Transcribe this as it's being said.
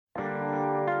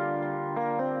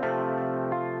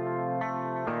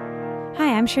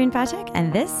I'm Shireen Patek,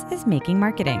 and this is Making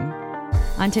Marketing.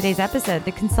 On today's episode,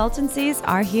 the consultancies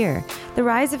are here. The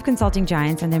rise of consulting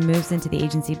giants and their moves into the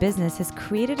agency business has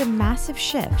created a massive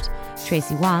shift.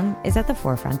 Tracy Wong is at the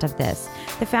forefront of this.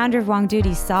 The founder of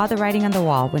Wongdoody saw the writing on the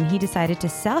wall when he decided to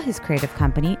sell his creative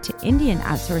company to Indian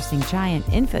outsourcing giant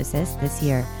Infosys this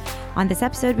year. On this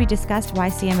episode, we discussed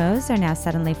why CMOs are now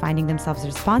suddenly finding themselves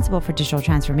responsible for digital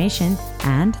transformation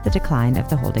and the decline of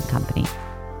the holding company.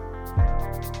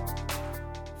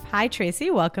 Hi, Tracy.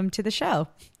 Welcome to the show.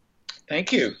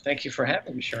 Thank you. Thank you for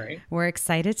having me, Shireen. We're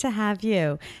excited to have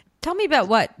you. Tell me about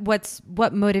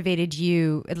what motivated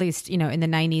you, at least, in the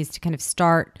 90s, to kind of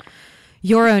start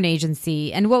your own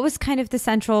agency, and what was kind of the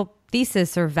central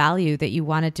thesis or value that you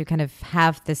wanted to kind of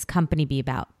have this company be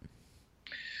about?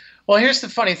 Well, here's the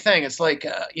funny thing. It's like,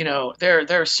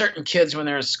 there are certain kids when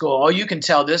they're in school. Oh, you can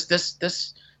tell this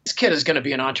kid is going to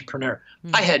be an entrepreneur.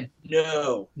 Mm-hmm. I had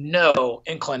no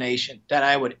inclination that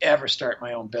I would ever start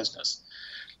my own business.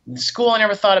 In school, I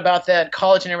never thought about that.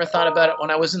 College, I never thought about it. When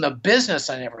I was in the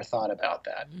business, I never thought about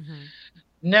that. Mm-hmm.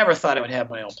 Never thought I would have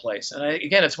my own place. And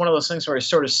again, it's one of those things where I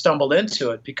sort of stumbled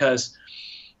into it because,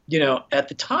 at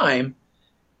the time,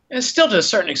 and still to a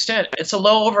certain extent, it's a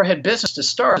low overhead business to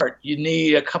start. You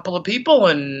need a couple of people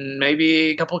and maybe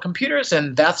a couple of computers,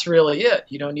 and that's really it.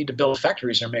 You don't need to build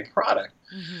factories or make product.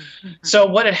 Mm-hmm. Mm-hmm. So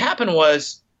what had happened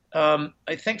was, I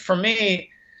think for me,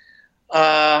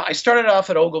 I started off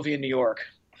at Ogilvy in New York.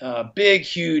 Big,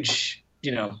 huge,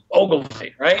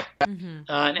 Ogilvy, right? Mm-hmm.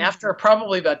 And after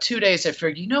probably about 2 days, I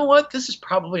figured, you know what? This is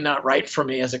probably not right for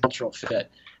me as a cultural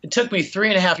fit. It took me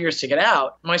 3.5 years to get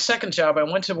out. My second job, I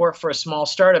went to work for a small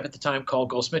startup at the time called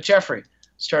Goldsmith Jeffrey,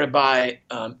 started by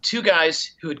two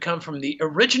guys who had come from the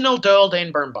original Doyle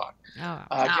Dane Bernbach.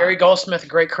 Gary Goldsmith, a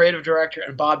great creative director,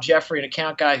 and Bob Jeffrey, an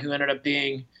account guy who ended up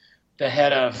being the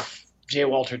head of J.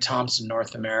 Walter Thompson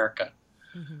North America.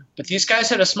 Mm-hmm. But these guys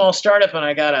had a small startup, and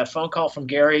I got a phone call from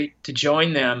Gary to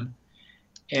join them.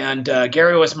 And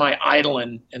Gary was my idol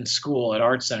in school at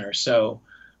Art Center. So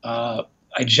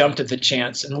I jumped at the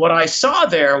chance. And what I saw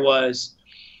there was,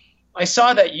 I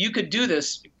saw that you could do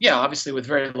this, obviously with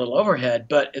very little overhead,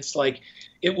 but it's like,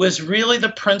 it was really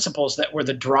the principles that were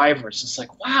the drivers. It's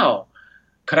like, wow,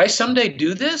 could I someday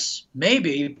do this?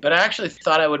 Maybe, but I actually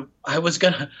thought I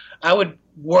would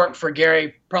work for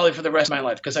Gary probably for the rest of my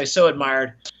life because I so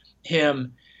admired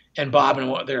him and Bob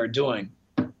and what they were doing.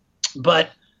 But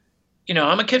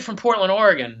I'm a kid from Portland,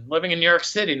 Oregon, living in New York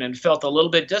City, and felt a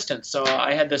little bit distant. So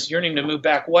I had this yearning to move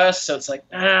back west. So it's like,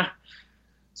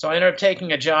 So I ended up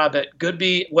taking a job at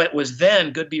Goodby, what was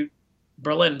then Goodby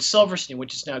Berlin Silverstein,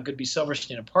 which is now Goodby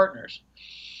Silverstein and Partners.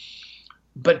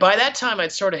 But by that time,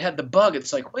 I'd sort of had the bug.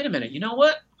 It's like, wait a minute, you know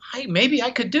what? Maybe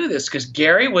I could do this because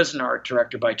Gary was an art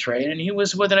director by trade, and he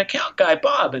was with an account guy,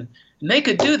 Bob, and they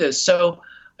could do this. So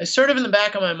I sort of in the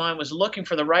back of my mind was looking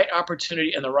for the right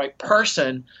opportunity and the right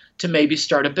person to maybe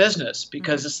start a business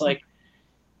because it's like,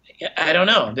 I don't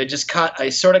know. I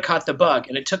sort of caught the bug,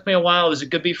 and it took me a while. I was at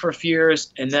Goodby for a few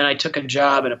years, and then I took a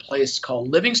job at a place called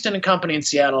Livingston and Company in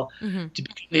Seattle to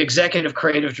become the executive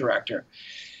creative director.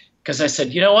 Because I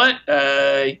said, you know what?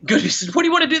 Goodby said, what do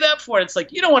you want to do that for? And it's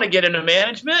like, you don't want to get into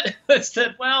management. I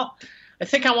said, well, I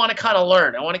think I want to kind of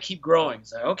learn. I want to keep growing.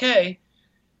 So, okay.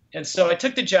 And so I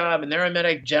took the job, and there I met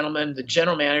a gentleman. The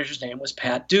general manager's name was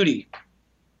Pat Doody.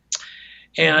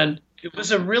 And it was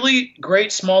a really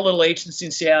great small little agency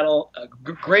in Seattle, a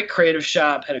great creative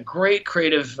shop, had a great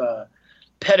creative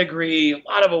pedigree,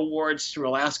 a lot of awards through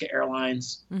Alaska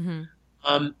Airlines. Mm-hmm.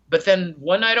 But then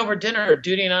one night over dinner,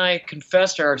 Doody and I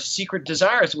confessed our secret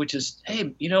desires, which is,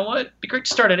 hey, you know what? It'd be great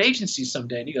to start an agency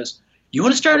someday. And he goes, you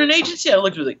want to start an agency? I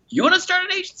looked at him like, you want to start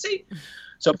an agency?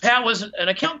 So Pat was an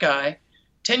account guy,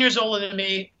 10 years older than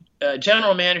me,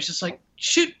 general manager, just like,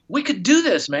 shoot, we could do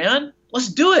this, man. Let's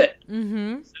do it.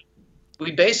 Mm-hmm.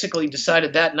 We basically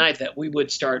decided that night that we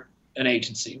would start an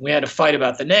agency. We had to fight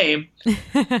about the name.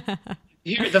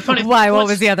 Why? What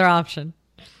was the other option?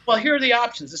 Well, here are the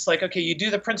options. It's like, okay, you do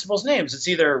the principals' names. It's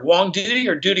either Wongdoody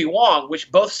or Doody Wong,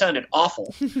 which both sounded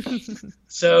awful.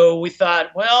 So we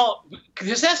thought, well,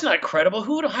 because that's not credible.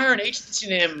 Who would hire an agency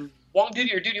named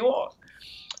Wongdoody or Doody Wong?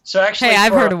 So actually, hey,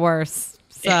 I've heard of worse.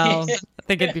 So I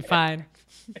think it'd be fine.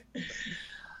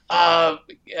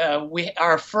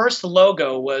 Our first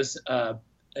logo was a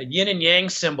yin and yang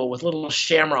symbol with little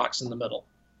shamrocks in the middle.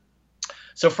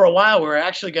 So for a while, we were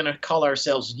actually going to call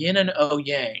ourselves Yin and O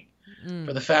Yang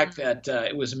for the fact that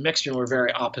it was a mixture and we're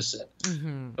very opposite.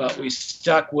 Mm-hmm. But we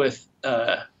stuck with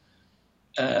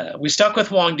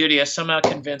Wongdoody. I somehow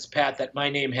convinced Pat that my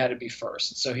name had to be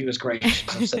first. So he was gracious.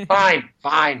 I said,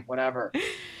 fine, whatever.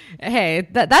 Hey,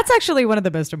 that's actually one of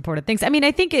the most important things. I mean,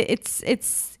 I think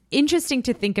it's interesting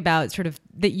to think about sort of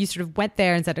that you sort of went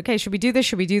there and said, okay, should we do this?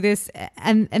 Should we do this?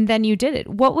 And then you did it.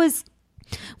 What was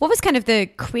kind of the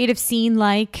creative scene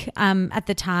like at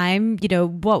the time? You know,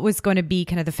 what was going to be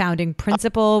kind of the founding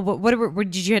principle?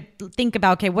 What did you think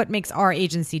about? Okay, what makes our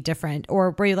agency different?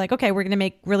 Or were you like, okay, we're going to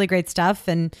make really great stuff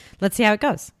and let's see how it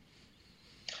goes?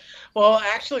 Well,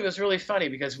 actually, it was really funny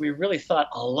because we really thought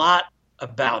a lot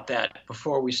about that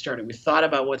before we started. We thought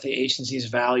about what the agency's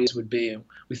values would be, and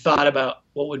we thought about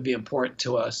what would be important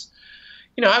to us.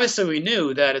 You know, obviously, we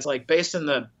knew that it's like based on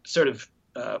the sort of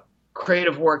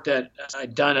creative work that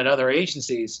I'd done at other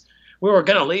agencies, we were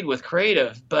going to lead with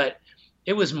creative, but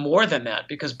it was more than that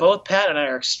because both Pat and I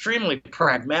are extremely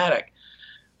pragmatic.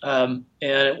 And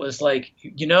it was like,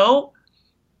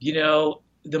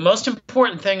 the most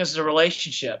important thing is the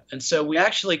relationship. And so we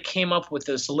actually came up with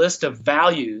this list of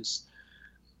values.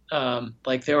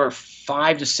 Like there were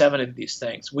 5 to 7 of these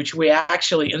things, which we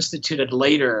actually instituted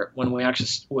later when we actually,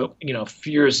 a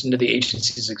few years into the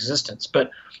agency's existence. But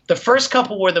the first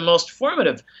couple were the most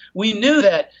formative. We knew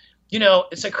that,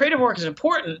 it's like creative work is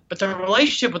important, but the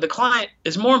relationship with the client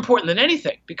is more important than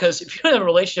anything. Because if you don't have a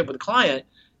relationship with the client,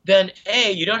 then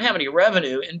A, you don't have any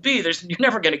revenue, and B, you're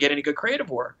never going to get any good creative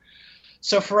work.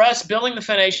 So for us, building the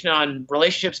foundation on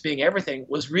relationships being everything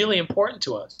was really important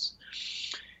to us.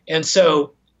 And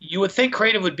so you would think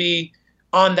creative would be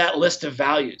on that list of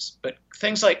values, but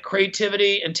things like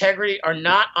creativity, integrity are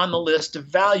not on the list of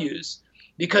values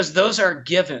because those are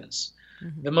givens.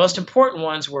 Mm-hmm. The most important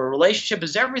ones were relationship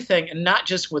is everything, and not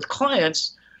just with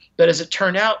clients, but as it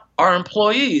turned out, our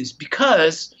employees,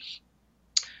 because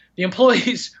the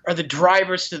employees are the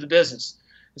drivers to the business.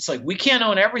 It's like we can't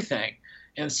own everything.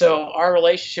 And so our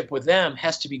relationship with them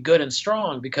has to be good and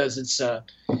strong because it's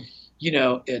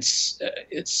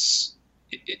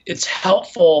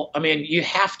helpful. I mean, you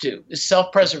have to. It's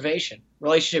self-preservation.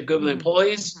 Relationship good with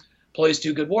employees. Employees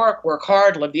do good work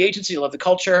hard, love the agency, love the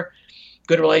culture,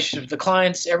 good relationship with the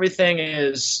clients. Everything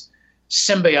is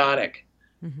symbiotic.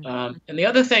 Mm-hmm. And the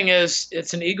other thing is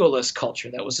it's an egoless culture.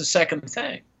 That was the second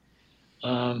thing.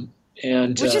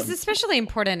 Which is especially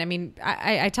important. I mean,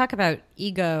 I talk about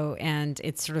ego and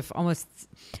its sort of almost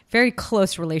very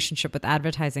close relationship with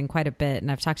advertising quite a bit.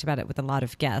 And I've talked about it with a lot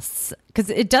of guests because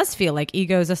it does feel like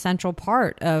ego is a central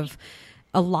part of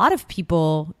a lot of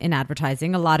people in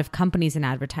advertising, a lot of companies in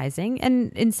advertising.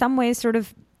 And in some ways, sort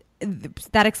of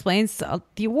that explains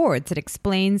the awards. It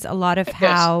explains a lot of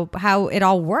how it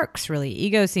all works, really.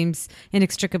 Ego seems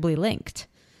inextricably linked.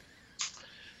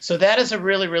 So that is a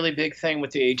really, really big thing with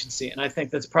the agency. And I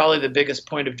think that's probably the biggest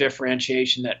point of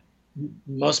differentiation that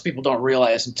most people don't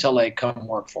realize until they come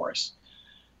work for us.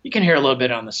 You can hear a little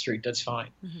bit on the street. That's fine.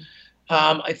 Mm-hmm.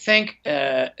 I think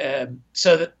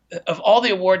of all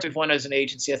the awards we've won as an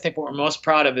agency, I think what we're most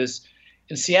proud of is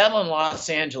in Seattle and Los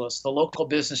Angeles, the local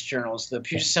business journals, the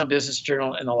Puget Sound Business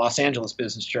Journal and the Los Angeles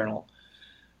Business Journal.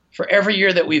 For every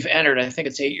year that we've entered, I think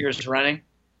it's 8 years running,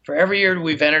 for every year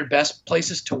we've entered Best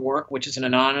Places to Work, which is an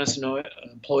anonymous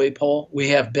employee poll, we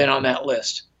have been on that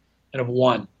list and have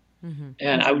won. Mm-hmm.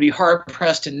 And I would be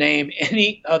hard-pressed to name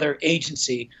any other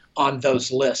agency on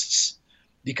those lists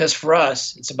because for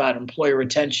us, it's about employee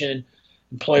retention,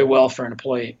 employee welfare, and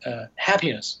employee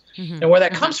happiness. Mm-hmm. And where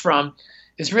that comes from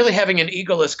is really having an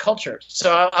egoless culture.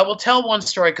 So I will tell one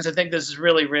story because I think this is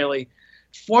really, really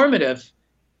formative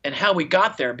and how we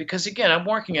got there. Because, again, I'm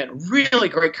working at really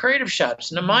great creative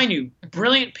shops. Now, mind you,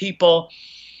 brilliant people,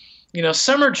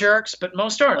 some are jerks, but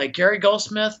most aren't. Like Gary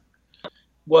Goldsmith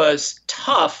was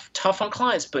tough on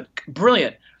clients, but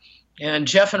brilliant. And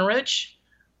Jeff and Rich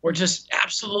were just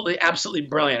absolutely, absolutely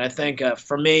brilliant. I think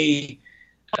for me,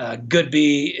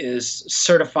 Goodby is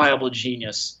certifiable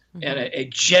genius and a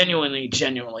genuinely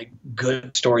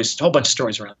good stories, a whole bunch of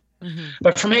stories around. Mm-hmm.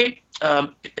 But for me,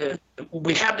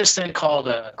 we have this thing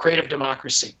called creative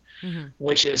democracy,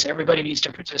 which is everybody needs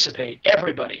to participate,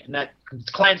 everybody. And that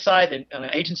client side and on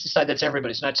the agency side, that's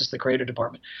everybody. It's not just the creative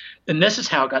department. And this is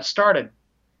how it got started.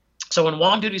 So when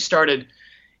Wongdoody started,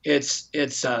 it's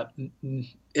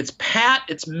Pat,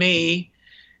 it's me,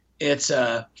 it's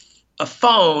a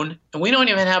phone, and we don't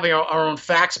even have our own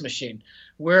fax machine.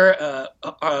 Our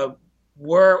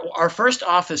first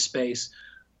office space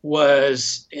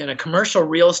was in a commercial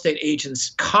real estate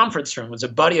agent's conference room. It was a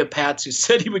buddy of Pat's who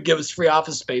said he would give us free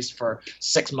office space for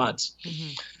 6 months.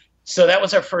 Mm-hmm. So that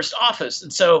was our first office.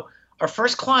 And so our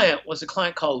first client was a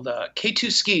client called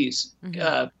K2 Skis.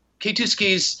 Mm-hmm. K2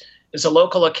 Skis is a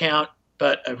local account,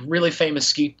 but a really famous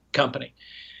ski company.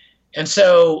 And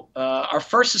so our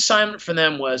first assignment for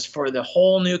them was for the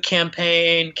whole new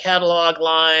campaign, catalog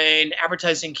line,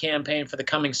 advertising campaign for the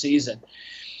coming season.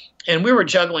 And we were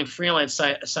juggling freelance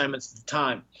assignments at the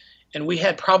time. And we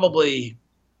had probably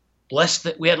less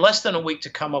than a week to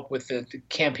come up with the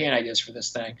campaign ideas for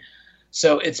this thing.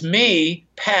 So it's me,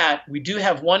 Pat. We do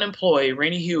have one employee,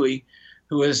 Rainey Huey,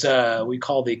 who is we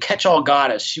call the catch-all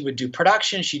goddess. She would do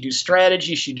production, she'd do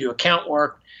strategy, she'd do account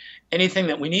work, anything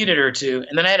that we needed her to.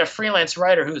 And then I had a freelance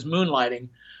writer who was moonlighting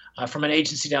from an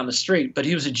agency down the street, but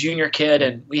he was a junior kid,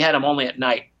 and we had him only at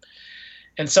night.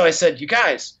 And so I said, you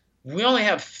guys, we only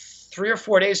have 3 or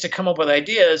 4 days to come up with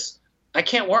ideas. I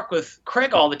can't work with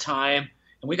Craig all the time,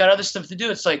 and we got other stuff to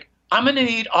do. It's like, I'm going to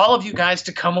need all of you guys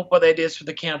to come up with ideas for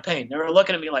the campaign. They were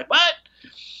looking at me like, what?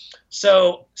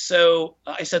 So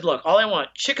I said, look, all I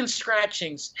want, chicken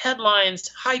scratchings, headlines,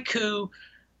 haiku,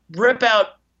 rip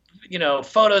out,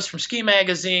 photos from ski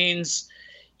magazines,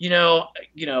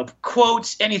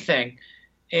 quotes, anything.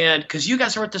 And because you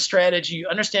guys are with the strategy, you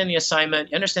understand the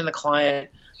assignment, you understand the client.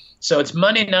 So it's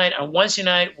Monday night. On Wednesday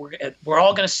night, we're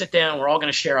all going to sit down. We're all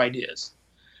going to share ideas.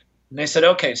 And they said,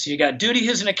 okay, so you got Duty,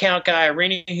 who's an account guy,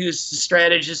 Rainey, who's a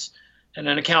strategist and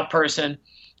an account person,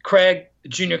 Craig, the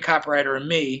junior copywriter, and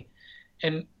me.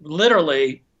 And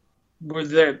literally,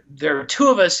 there are 2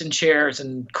 of us in chairs,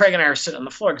 and Craig and I are sitting on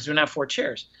the floor because we don't have 4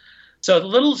 chairs. So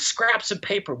little scraps of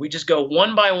paper, we just go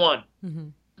one by one. Mm-hmm.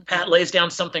 Pat lays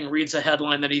down something, reads a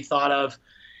headline that he thought of.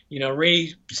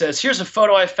 Rainey says, here's a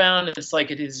photo I found. It's like,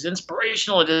 it is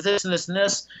inspirational. It is this and this and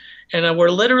this. And we're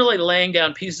literally laying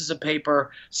down pieces of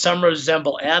paper. Some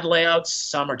resemble ad layouts.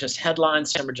 Some are just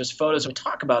headlines. Some are just photos. We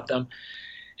talk about them.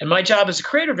 And my job as a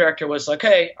creative director was like,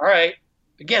 hey, all right.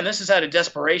 Again, this is out of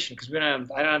desperation because I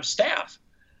don't have staff.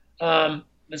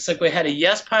 It's like we had a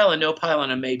yes pile, a no pile,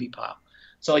 and a maybe pile.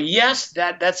 So yes,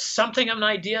 that's something of an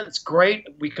idea. That's great.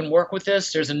 We can work with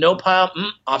this. There's a no pile,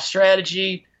 off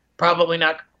strategy, probably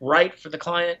not right for the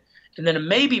client. And then a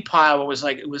maybe pile was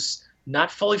like, it was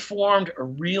not fully formed or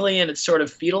really in its sort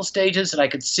of fetal stages. And I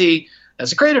could see,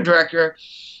 as a creative director,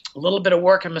 a little bit of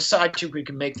work and massage, we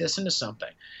can make this into something.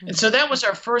 Mm-hmm. And so that was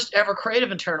our first ever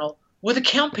creative internal with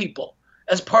account people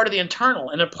as part of the internal,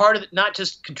 and a part of it, not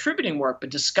just contributing work,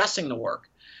 but discussing the work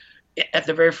at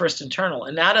the very first internal.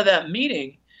 And out of that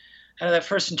meeting, out of that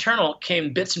first internal,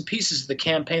 came bits and pieces of the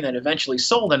campaign that eventually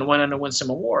sold and went on to win some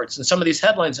awards. And some of these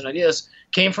headlines and ideas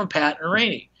came from Pat and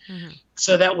Rainey. Mm-hmm.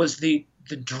 So that was the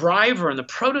driver and the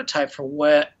prototype for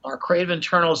what our creative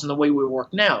internals and the way we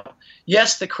work now.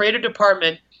 Yes, the creative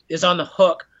department is on the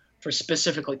hook for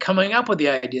specifically coming up with the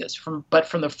ideas, but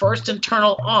from the first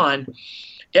internal on,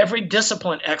 every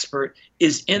discipline expert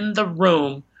is in the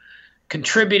room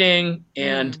contributing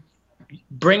and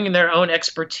bringing their own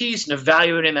expertise and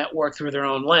evaluating that work through their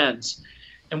own lens.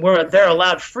 And they're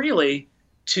allowed freely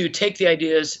to take the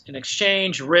ideas and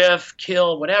exchange, riff,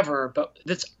 kill, whatever, but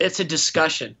it's a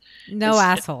discussion. No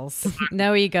assholes.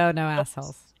 No ego, no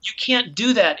assholes. You can't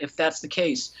do that if that's the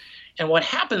case. And what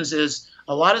happens is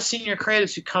a lot of senior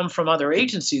creatives who come from other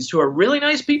agencies, who are really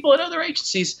nice people at other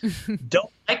agencies, don't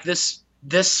like this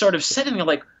sort of setting. They're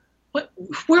like, what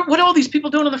are all these people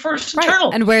doing in the first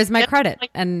internal? And where's my credit?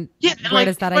 And where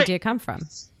does that idea come from?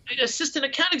 An assistant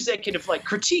account executive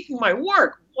critiquing my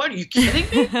work. What, are you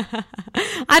kidding me?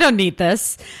 I don't need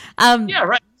this. Yeah,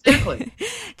 right. Exactly.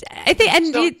 I think,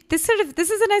 and this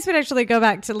is a nice way to actually go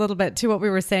back to a little bit to what we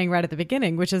were saying right at the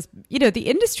beginning, which is, the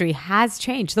industry has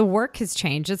changed. The work has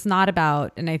changed. It's not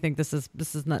about, and I think this is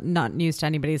not news to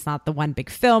anybody. It's not the one big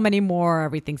film anymore.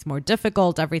 Everything's more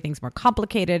difficult. Everything's more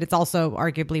complicated. It's also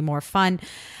arguably more fun.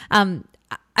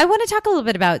 I want to talk a little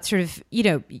bit about sort of,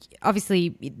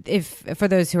 obviously, if for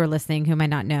those who are listening who might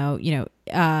not know,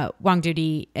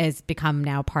 Wongdoody has become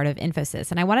now part of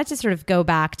Infosys. And I wanted to sort of go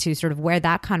back to sort of where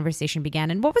that conversation began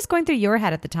and what was going through your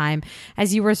head at the time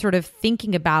as you were sort of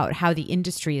thinking about how the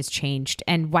industry has changed,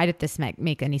 and why did this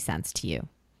make any sense to you?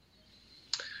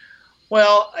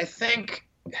 Well, I think,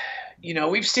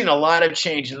 we've seen a lot of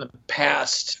change in the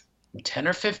past 10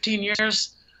 or 15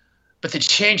 years. But the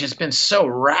change has been so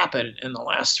rapid in the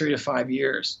last 3 to 5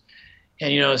 years.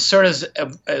 And, sort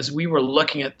of as we were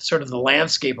looking at sort of the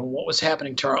landscape and what was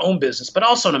happening to our own business, but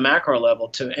also on a macro level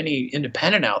to any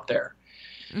independent out there,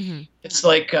 it's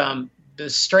like the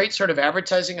straight sort of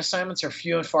advertising assignments are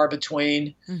few and far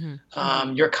between.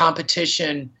 Your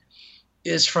competition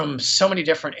is from so many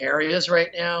different areas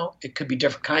right now. It could be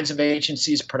different kinds of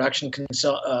agencies, production companies,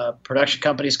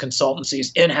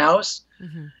 consultancies, in-house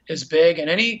is big. And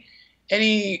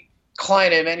any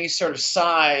client of any sort of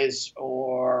size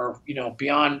or,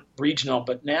 beyond regional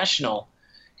but national,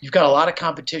 you've got a lot of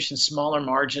competition, smaller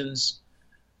margins,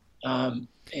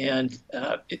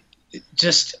 It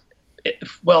just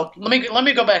well, let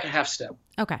me go back a half step.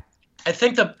 Okay. I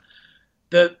think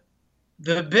the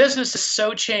business is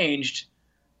so changed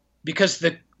because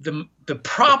the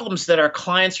problems that our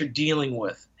clients are dealing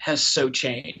with has so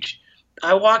changed.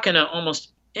 I walk into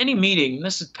almost any meeting.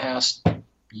 This is past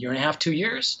year and a half, 2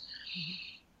 years.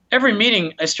 Every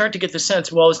meeting, I start to get the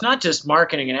sense, well, it's not just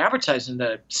marketing and advertising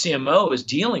that a CMO is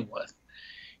dealing with.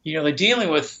 They're dealing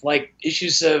with like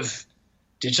issues of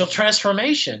digital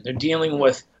transformation. They're dealing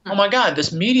with, oh my God,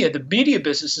 the media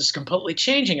business is completely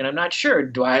changing, and I'm not sure.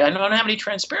 I don't have any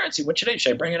transparency. What should I do?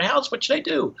 Should I bring in a house? What should I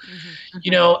do?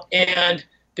 And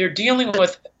they're dealing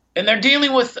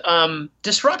with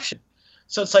disruption.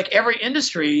 So it's like every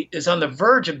industry is on the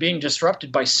verge of being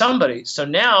disrupted by somebody. So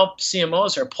now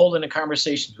CMOs are pulled into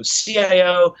conversations with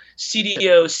CIO,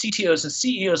 CDO, CTOs, and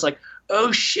CEOs like,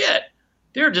 oh shit,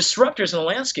 there are disruptors in the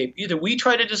landscape. Either we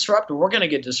try to disrupt or we're going to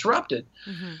get disrupted.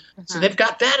 So they've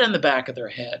got that in the back of their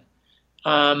head.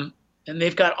 And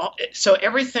they've got so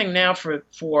everything now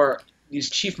for these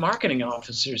chief marketing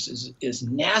officers is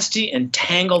nasty and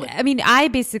tangled. I mean, I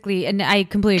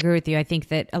completely agree with you. I think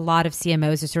that a lot of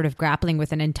CMOs are sort of grappling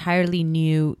with an entirely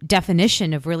new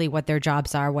definition of really what their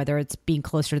jobs are, whether it's being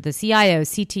closer to the CIO,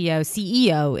 CTO,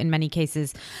 CEO in many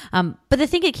cases. But the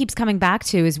thing it keeps coming back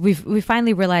to is we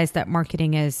finally realized that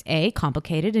marketing is A,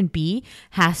 complicated, and B,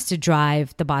 has to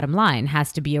drive the bottom line,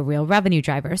 has to be a real revenue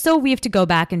driver. So we have to go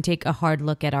back and take a hard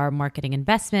look at our marketing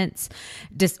investments,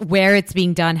 just where it's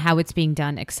being done, how it's being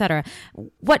done, etc.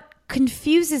 What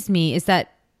confuses me is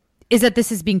that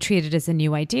this is being treated as a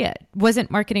new idea.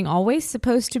 Wasn't marketing always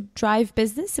supposed to drive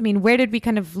business? I mean, where did we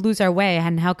kind of lose our way,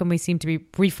 and how come we seem to be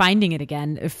refinding it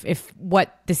again if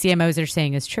what the CMOs are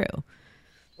saying is true?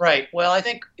 Right. Well, I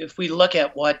think if we look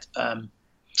at what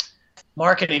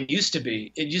marketing used to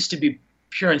be, it used to be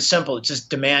pure and simple. It's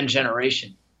just demand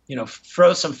generation.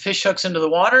 Throw some fish hooks into the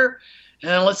water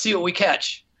and let's see what we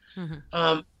catch.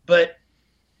 But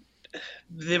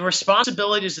the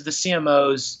responsibilities of the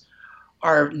CMOs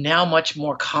are now much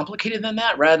more complicated than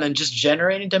that. Rather than just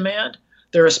generating demand,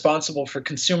 they're responsible for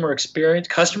customer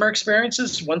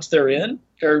experiences once they're in.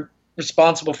 They're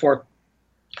responsible for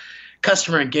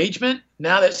customer engagement.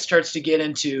 Now that starts to get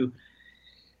into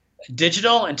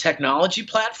digital and technology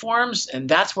platforms, and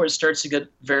that's where it starts to get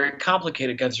very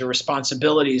complicated because their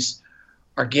responsibilities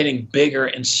are getting bigger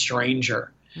and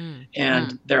stranger.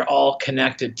 And they're all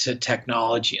connected to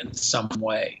technology in some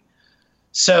way.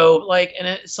 So and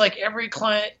it's like every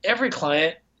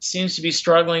client seems to be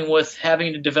struggling with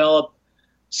having to develop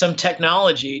some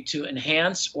technology to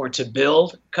enhance or to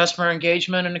build customer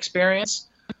engagement and experience.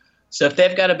 So if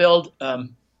they've got to build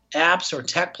apps or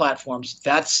tech platforms,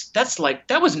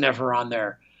 that was never on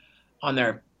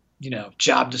their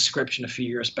job description a few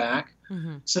years back.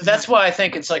 So that's why I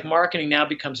think it's like marketing now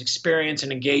becomes experience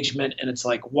and engagement, and it's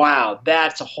like, wow,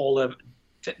 that's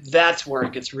where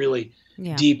it gets really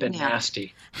deep and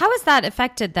nasty. How has that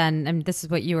affected then? I mean, this is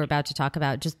what you were about to talk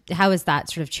about. Just how has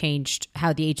that sort of changed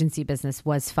how the agency business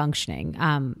was functioning,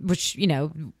 which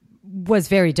was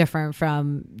very different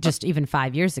from just even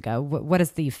 5 years ago. What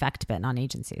has the effect been on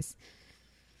agencies?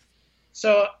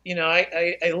 So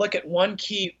I look at one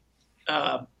key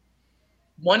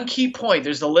point.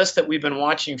 There's a list that we've been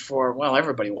watching for, well,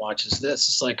 everybody watches this.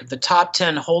 It's like the top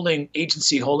 10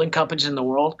 agency holding companies in the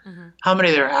world. How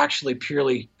many are actually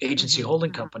purely agency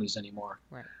holding companies anymore?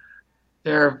 Right.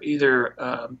 They're either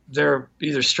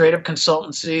straight up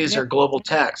consultancies or global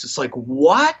techs. It's like,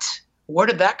 what? Where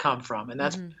did that come from? And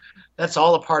that's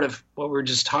all a part of what we were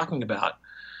just talking about.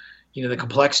 The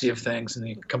complexity of things and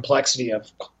the complexity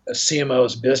of a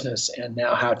CMO's business, and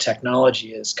now how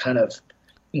technology is kind of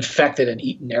infected and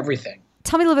eaten everything.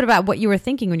 Tell me a little bit about what you were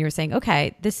thinking when you were saying,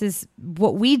 okay, this is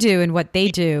what we do and what they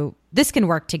do. This can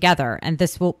work together, and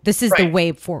this is the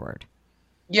way forward.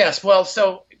 Yes. Well,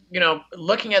 so,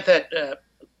 looking at that,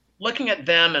 looking at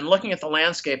them and looking at the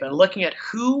landscape and looking at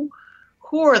who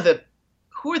are the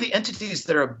entities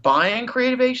that are buying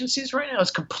creative agencies right now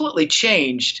has completely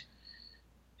changed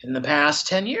in the past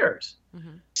 10 years.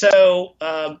 So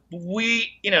for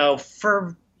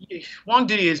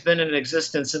Wongdoody has been in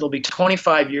existence. It'll be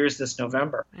 25 years this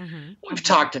November. We've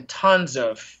talked to tons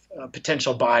of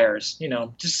potential buyers,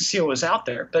 just to see what was out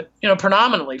there. But,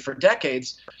 predominantly for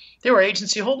decades, they were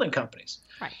agency holding companies.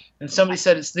 Right. And somebody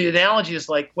said the analogy is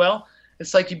like, well,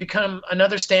 it's like you become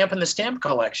another stamp in the stamp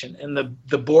collection, and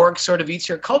the Borg sort of eats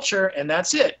your culture, and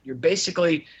that's it. You're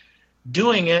basically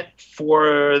doing it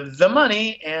for the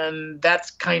money, and that's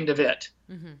kind of it.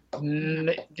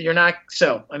 You're not.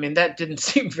 So, I mean, that didn't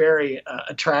seem very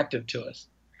attractive to us.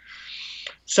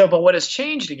 So, but what has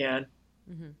changed again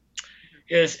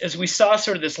is we saw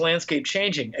sort of this landscape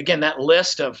changing. Again, that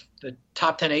list of the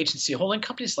top 10 agency holding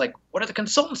companies, like, what are the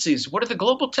consultancies? What are the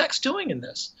global techs doing in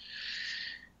this?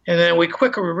 And then we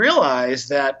quickly realized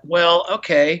that, well,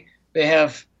 okay, they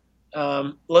have,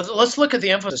 let's look at the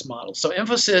Infosys model. So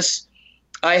Infosys,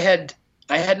 I had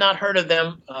not heard of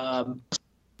them.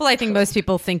 Well, I think most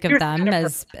people think of them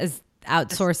as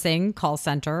outsourcing call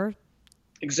center.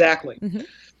 Exactly. Mm-hmm.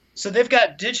 So they've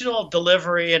got digital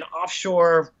delivery and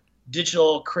offshore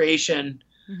digital creation.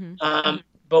 Mm-hmm.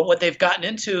 But what they've gotten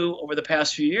into over the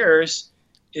past few years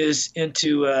is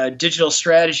into digital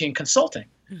strategy and consulting.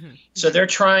 Mm-hmm. So they're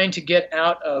trying to get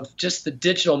out of just the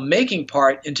digital making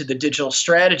part into the digital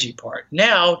strategy part.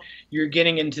 Now you're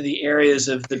getting into the areas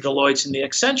of the Deloittes and the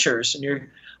Accentures, and you're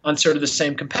on sort of the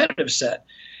same competitive set.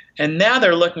 And now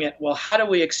they're looking at, well, how do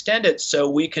we extend it so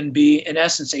we can be, in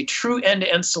essence, a true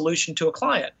end-to-end solution to a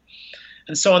client?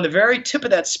 And so on the very tip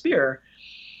of that spear,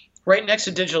 right next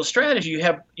to digital strategy,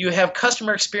 you have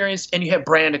customer experience and you have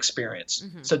brand experience.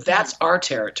 Mm-hmm. So that's our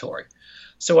territory.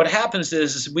 So what happens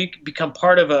is we become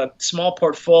part of a small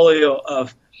portfolio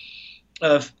of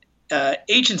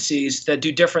agencies that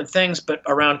do different things, but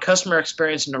around customer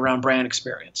experience and around brand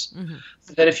experience. Mm-hmm.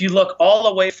 That if you look all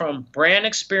the way from brand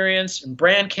experience and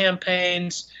brand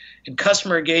campaigns and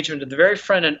customer engagement at the very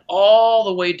front end, all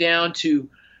the way down to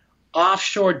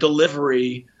offshore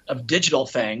delivery of digital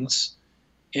things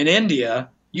in India,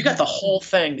 you got the whole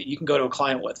thing that you can go to a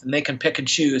client with, and they can pick and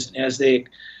choose. And as they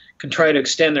can try to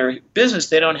extend their business,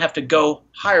 they don't have to go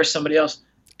hire somebody else.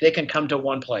 They can come to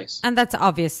one place. And that's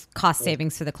obvious cost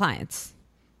savings for the clients.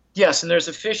 Yes, and there's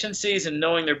efficiencies in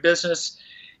knowing their business,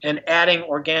 and adding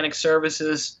organic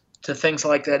services to things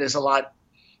like that is a lot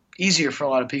easier for a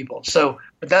lot of people. So,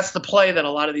 but that's the play that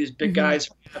a lot of these big guys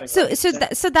are having.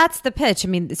 So that's the pitch. I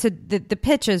mean, so the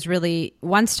pitch is really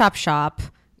one-stop shop.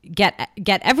 Get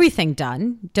everything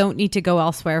done. Don't need to go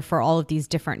elsewhere for all of these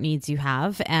different needs you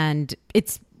have, and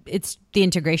it's the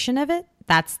integration of it.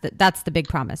 That's the big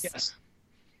promise. Yes.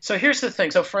 So here's the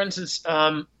thing. So for instance,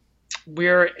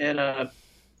 we're in a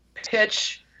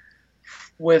pitch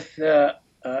with a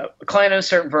client in a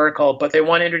certain vertical, but they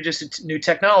want to introduce a new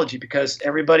technology because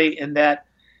everybody in that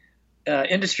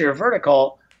industry or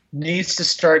vertical needs to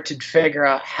start to figure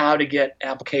out how to get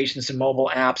applications and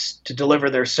mobile apps to deliver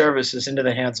their services into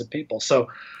the hands of people. So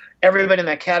everybody in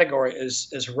that category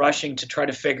is rushing to try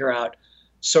to figure out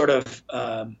sort of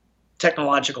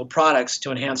technological products to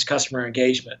enhance customer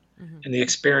engagement and the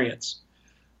experience.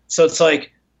 So it's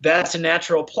like that's a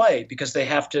natural play because they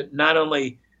have to not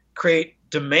only create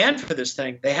demand for this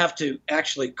thing, they have to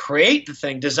actually create the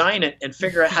thing, design it, and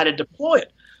figure out how to deploy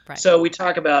it. Right. So we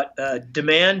talk about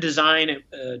demand, design,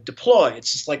 and deploy.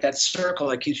 It's just like that circle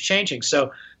that keeps changing.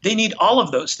 So they need all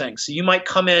of those things. So you might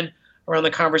come in around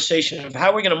the conversation of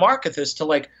how are we going to market this to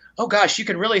like, oh gosh, you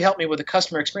can really help me with the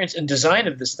customer experience and design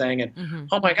of this thing. And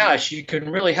oh my gosh, you can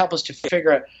really help us to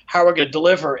figure out how we're going to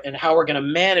deliver and how we're going to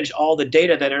manage all the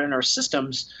data that are in our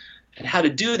systems and how to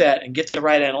do that and get the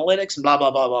right analytics and blah,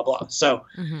 blah, blah, blah, blah. So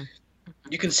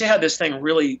you can see how this thing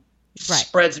really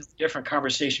spreads into different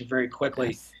conversation very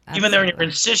quickly. Yes, even though your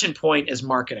incision point is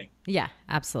marketing. Yeah,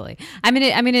 absolutely. I'm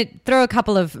gonna throw a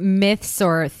couple of myths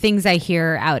or things I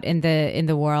hear out in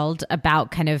the world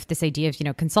about kind of this idea of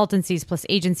consultancies plus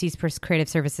agencies plus creative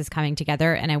services coming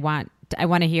together, and I want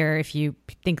to hear if you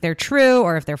think they're true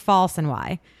or if they're false and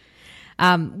why.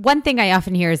 One thing I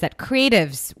often hear is that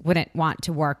creatives wouldn't want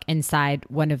to work inside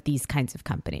one of these kinds of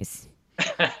companies.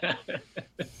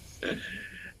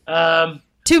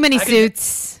 Too many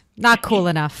suits, not cool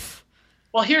enough.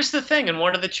 Well, here's the thing, and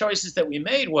one of the choices that we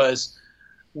made was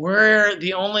we're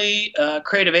the only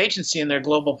creative agency in their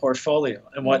global portfolio,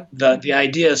 and what the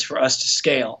idea is for us to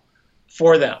scale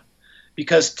for them.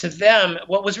 Because to them,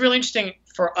 what was really interesting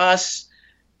for us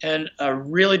and a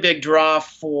really big draw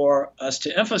for us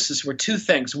to Infosys were two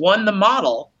things. One, the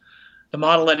model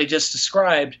that I just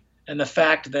described, and the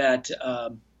fact that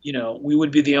we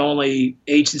would be the only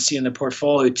agency in the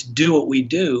portfolio to do what we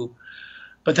do.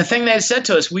 But the thing they said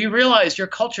to us, we realize your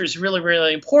culture is really,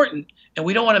 really important, and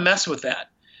we don't want to mess with that.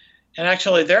 And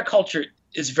actually, their culture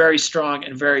is very strong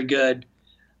and very good.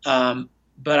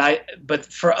 But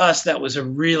for us, that was a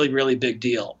really, really big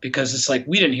deal because it's like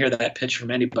we didn't hear that pitch from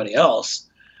anybody else.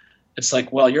 It's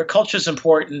like, well, your culture is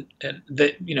important, and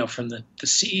that from the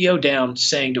CEO down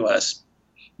saying to us,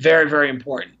 very, very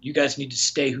important. You guys need to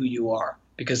stay who you are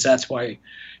because that's why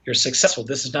you're successful.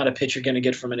 This is not a pitch you're going to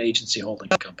get from an agency holding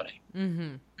company.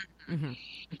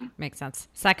 Makes sense.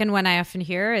 Second one I often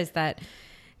hear is that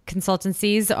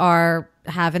consultancies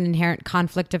have an inherent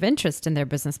conflict of interest in their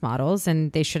business models,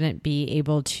 and they shouldn't be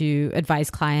able to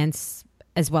advise clients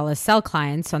as well as sell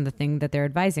clients on the thing that they're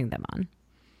advising them on?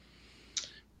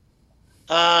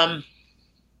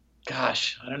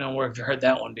 Gosh, I don't know where I've heard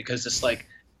that one, because it's like,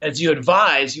 as you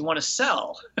advise, you want to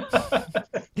sell.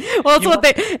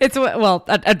 Well,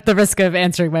 at the risk of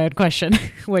answering my own question,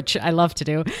 which I love to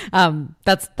do,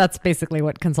 that's basically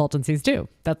what consultancies do.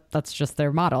 That's just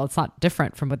their model. It's not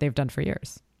different from what they've done for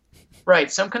years.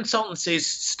 Right. Some consultancies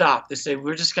stop. They say,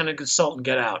 we're just going to consult and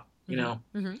get out. You know,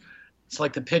 It's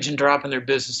like the pigeon dropping their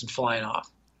business and flying off.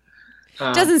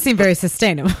 Doesn't seem very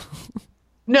sustainable.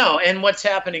 No, and what's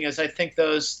happening is I think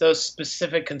those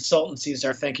specific consultancies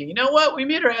are thinking, you know what, we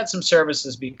better add some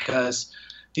services because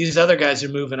these other guys are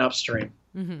moving upstream.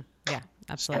 Yeah,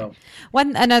 absolutely.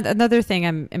 So. Another thing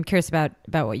I'm curious about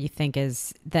what you think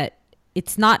is that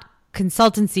it's not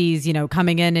consultancies,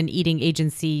 coming in and eating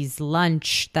agencies'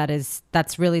 lunch.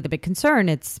 That's really the big concern.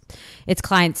 It's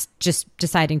clients just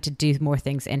deciding to do more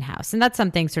things in-house. And that's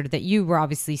something sort of that you were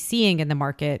obviously seeing in the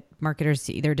market, marketers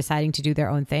either deciding to do their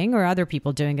own thing or other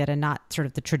people doing it and not sort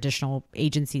of the traditional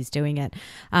agencies doing it.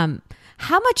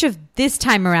 How much of this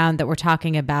time around that we're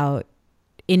talking about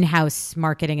in-house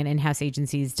marketing and in-house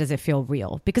agencies does it feel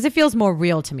real? Because it feels more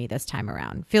real to me this time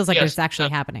around. Feels like it's actually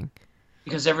happening.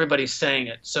 Because everybody's saying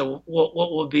it. So what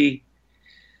will be,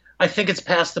 I think it's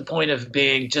past the point of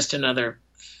being just another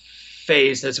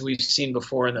phase as we've seen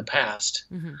before in the past.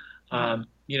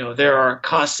 There are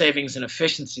cost savings and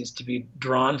efficiencies to be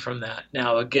drawn from that.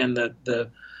 Now, again,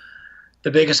 the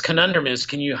biggest conundrum is,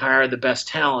 can you hire the best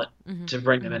talent to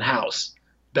bring them in-house?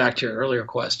 Back to your earlier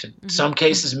question. Some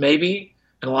cases, maybe.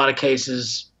 In a lot of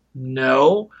cases,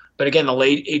 no. But again, the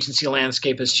agency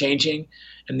landscape is changing,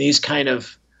 and these kind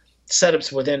of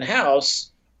setups within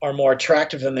house are more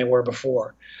attractive than they were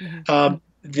before.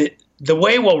 The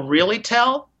way we'll really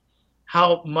tell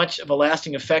how much of a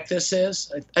lasting effect this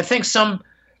is, I think so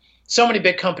many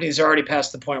big companies are already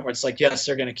past the point where it's like, yes,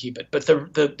 they're going to keep it. But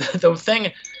the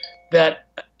thing that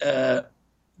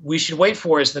we should wait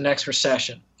for is the next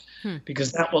recession,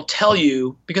 because that will tell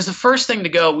you. Because the first thing to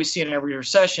go, we see in every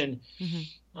recession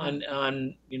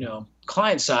on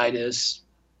client side, is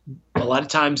a lot of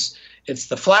times it's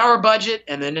the flower budget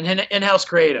and then in-house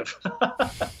creative.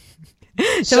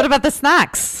 So what about the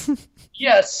snacks?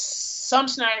 Yes, some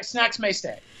snacks may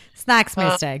stay. Snacks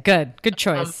may stay. Good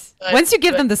choice. Once you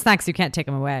give them the snacks, you can't take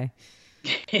them away.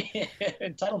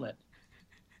 Entitlement.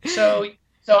 So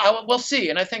we'll see,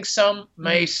 and I think some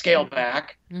may scale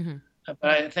back, but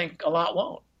I think a lot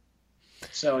won't.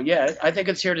 So yeah, I think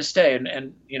it's here to stay,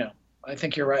 and I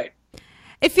think you're right.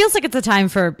 It feels like it's a time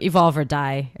for evolve or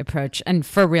die approach, and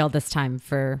for real this time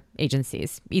for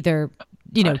agencies. Either,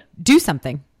 do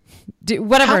something,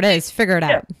 whatever it is, figure it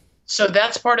out. So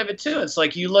that's part of it too. It's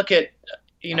like you look at,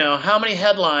 how many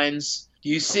headlines do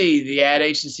you see the ad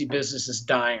agency business is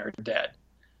dying or dead?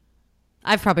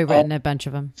 I've probably written a bunch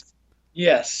of them.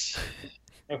 Yes.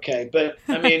 Okay, but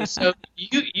I mean, so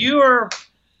you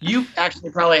actually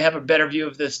probably have a better view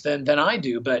of this than I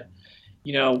do, but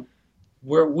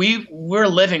we're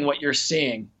living what you're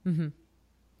seeing. So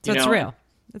it's real.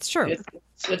 It's true.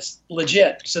 It's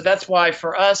legit. So that's why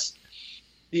for us,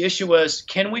 the issue was,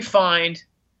 can we find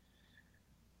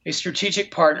a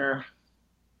strategic partner,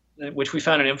 which we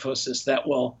found in Infosys, that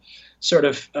will sort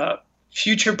of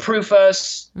future-proof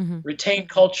us, retain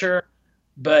culture,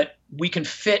 but we can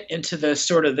fit into the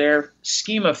sort of their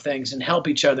scheme of things and help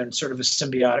each other in sort of a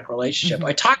symbiotic relationship.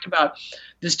 I talked about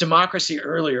this democracy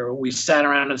earlier, where we sat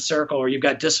around in a circle, where you've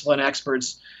got discipline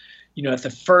experts, at the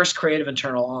first creative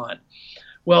internal on.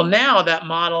 Well, now that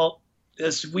model,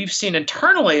 as we've seen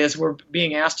internally, as we're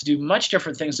being asked to do much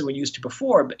different things than we used to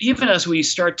before, but even as we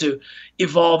start to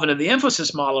evolve into the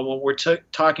Infosys model, when we're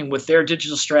talking with their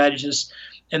digital strategists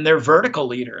and their vertical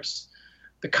leaders,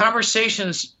 the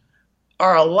conversations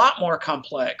are a lot more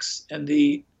complex, and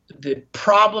the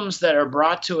problems that are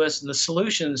brought to us and the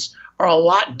solutions are a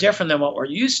lot different than what we're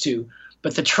used to.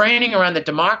 But the training around the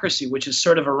democracy, which is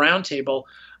sort of a roundtable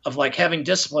of like having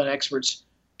discipline experts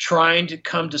trying to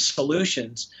come to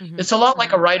solutions, it's a lot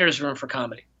like a writer's room for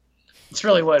comedy. It's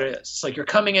really what it is. It's like you're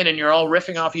coming in and you're all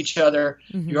riffing off each other.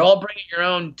 You're all bringing your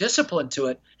own discipline to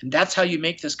it, and that's how you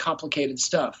make this complicated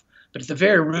stuff. But at the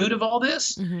very root of all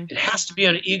this, it has to be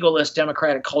an egoless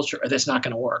democratic culture, or that's not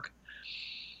going to work.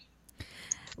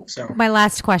 So my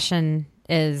last question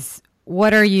is,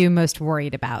 what are you most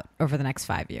worried about over the next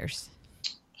 5 years?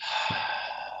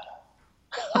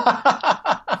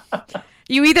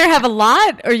 You either have a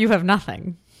lot or you have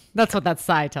nothing. That's what that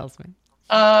sigh tells me.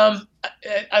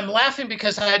 I'm laughing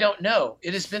because I don't know.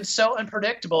 It has been so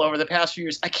unpredictable over the past few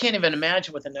years. I can't even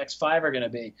imagine what the next 5 are going to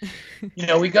be.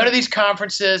 We go to these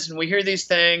conferences and we hear these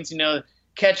things.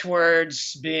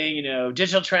 catchwords being,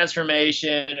 digital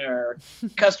transformation or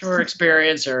customer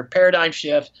experience or paradigm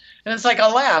shift. And it's like,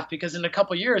 I laugh because in a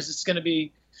couple of years, it's going to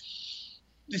be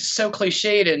so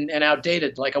cliched and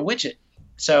outdated, like a widget.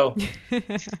 So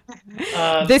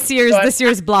this year's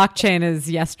blockchain is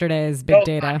yesterday's big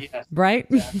data, yes. Right?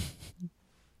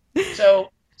 Yeah.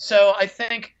 So I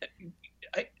think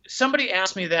somebody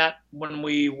asked me that when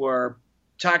we were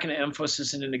talking to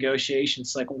Infosys in the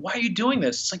negotiations, like, why are you doing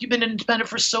this? It's like, you've been independent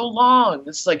for so long.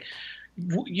 It's like,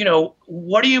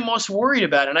 what are you most worried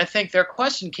about? And I think their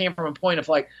question came from a point of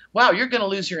like, wow, you're going to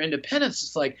lose your independence.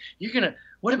 It's like,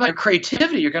 what about your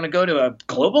creativity? You're going to go to a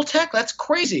global tech? That's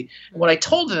crazy. And what I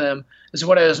told them is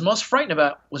what I was most frightened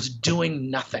about was doing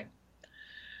nothing.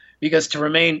 Because to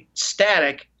remain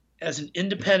static as an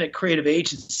independent creative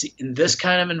agency in this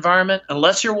kind of environment,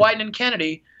 unless you're White and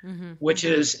Kennedy, which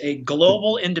is a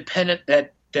global independent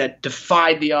that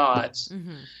defied the odds,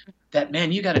 that,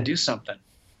 man, you got to do something.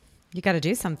 You got to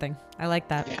do something. I like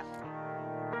that. Yeah.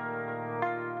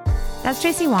 That's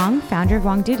Tracy Wong, founder of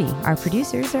Wongdoody. Our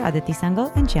producers are Aditi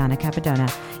Sangal and Gianna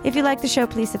Capadona. If you like the show,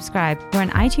 please subscribe. We're on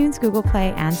iTunes, Google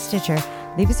Play, and Stitcher.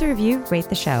 Leave us a review, rate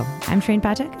the show. I'm Train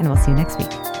Patek, and we'll see you next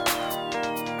week.